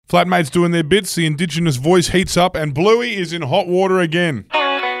Flatmate's doing their bits, the Indigenous voice heats up, and Bluey is in hot water again.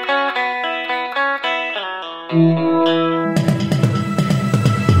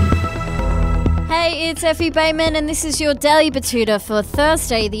 Hey, it's Effie Bateman, and this is your Daily Batuta for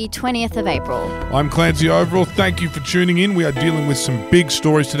Thursday, the 20th of April. I'm Clancy Overall. Thank you for tuning in. We are dealing with some big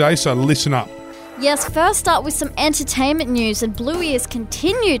stories today, so listen up. Yes, first up with some entertainment news, and Bluey has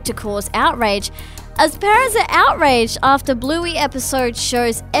continued to cause outrage as parents are outraged after Bluey episode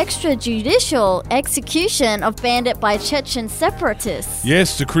shows extrajudicial execution of bandit by Chechen separatists.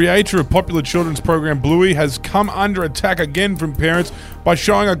 Yes, the creator of popular children's program Bluey has come under attack again from parents by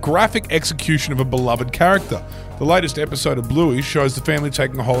showing a graphic execution of a beloved character. The latest episode of Bluey shows the family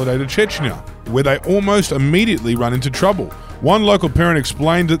taking a holiday to Chechnya, where they almost immediately run into trouble. One local parent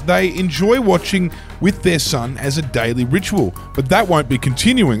explained that they enjoy watching with their son as a daily ritual, but that won't be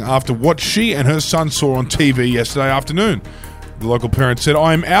continuing after what she and her son saw on TV yesterday afternoon. The local parent said,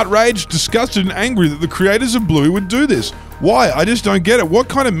 "I am outraged, disgusted and angry that the creators of Bluey would do this. Why? I just don't get it. What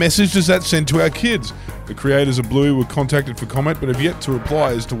kind of message does that send to our kids?" The creators of Bluey were contacted for comment, but have yet to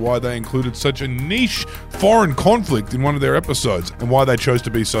reply as to why they included such a niche foreign conflict in one of their episodes and why they chose to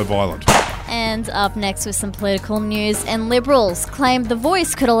be so violent. And up next with some political news, and Liberals claim The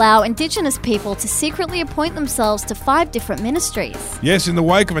Voice could allow Indigenous people to secretly appoint themselves to 5 different ministries. Yes, in the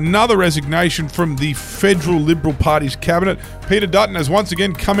wake of another resignation from the federal Liberal Party's cabinet, Peter Dutton has once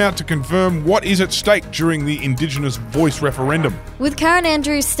again come out to confirm what is at stake during the Indigenous voice referendum. With Karen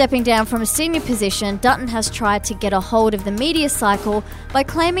Andrews stepping down from a senior position, Dutton has tried to get a hold of the media cycle by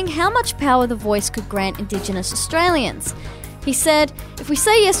claiming how much power The Voice could grant Indigenous Australians. He said, "If we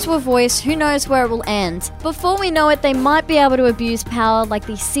say yes to a voice, who knows where it will end? Before we know it, they might be able to abuse power like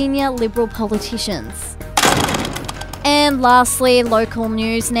these senior Liberal politicians." And lastly, local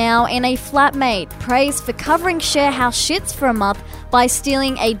news now, and a flatmate praised for covering share house shits for a month by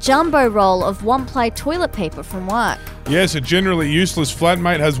stealing a jumbo roll of one-ply toilet paper from work. Yes, a generally useless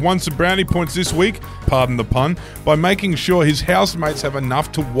flatmate has won some brownie points this week, pardon the pun, by making sure his housemates have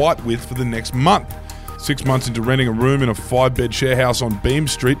enough to wipe with for the next month. 6 months into renting a room in a 5-bed share house on Beam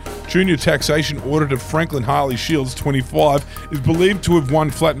Street, Junior Taxation Auditor Franklin Harley Shields, 25, is believed to have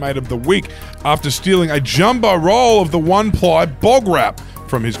won Flatmate of the Week after stealing a jumbo roll of the one-ply bog wrap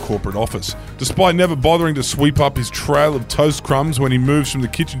from his corporate office. Despite never bothering to sweep up his trail of toast crumbs when he moves from the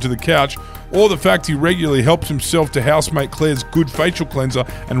kitchen to the couch, or the fact he regularly helps himself to housemate Claire's good facial cleanser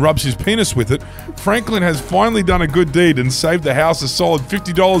and rubs his penis with it, Franklin has finally done a good deed and saved the house a solid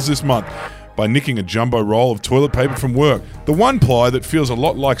 $50 this month by nicking a jumbo roll of toilet paper from work, the one ply that feels a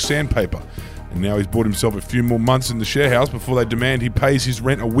lot like sandpaper. And now he's bought himself a few more months in the share house before they demand he pays his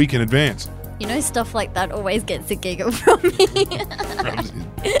rent a week in advance. You know, stuff like that always gets a giggle from me.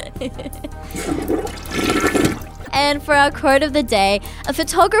 And for our quote of the day, a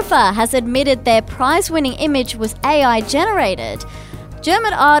photographer has admitted their prize-winning image was AI generated.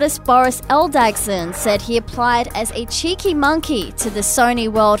 German artist Boris Eldagsen said he applied as a cheeky monkey to the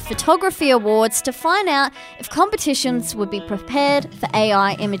Sony World Photography Awards to find out if competitions would be prepared for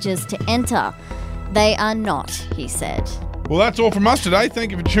AI images to enter. They are not, he said. Well, that's all from us today. Thank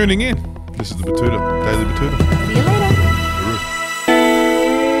you for tuning in. This is the Batuta, Daily Batuta. See you later.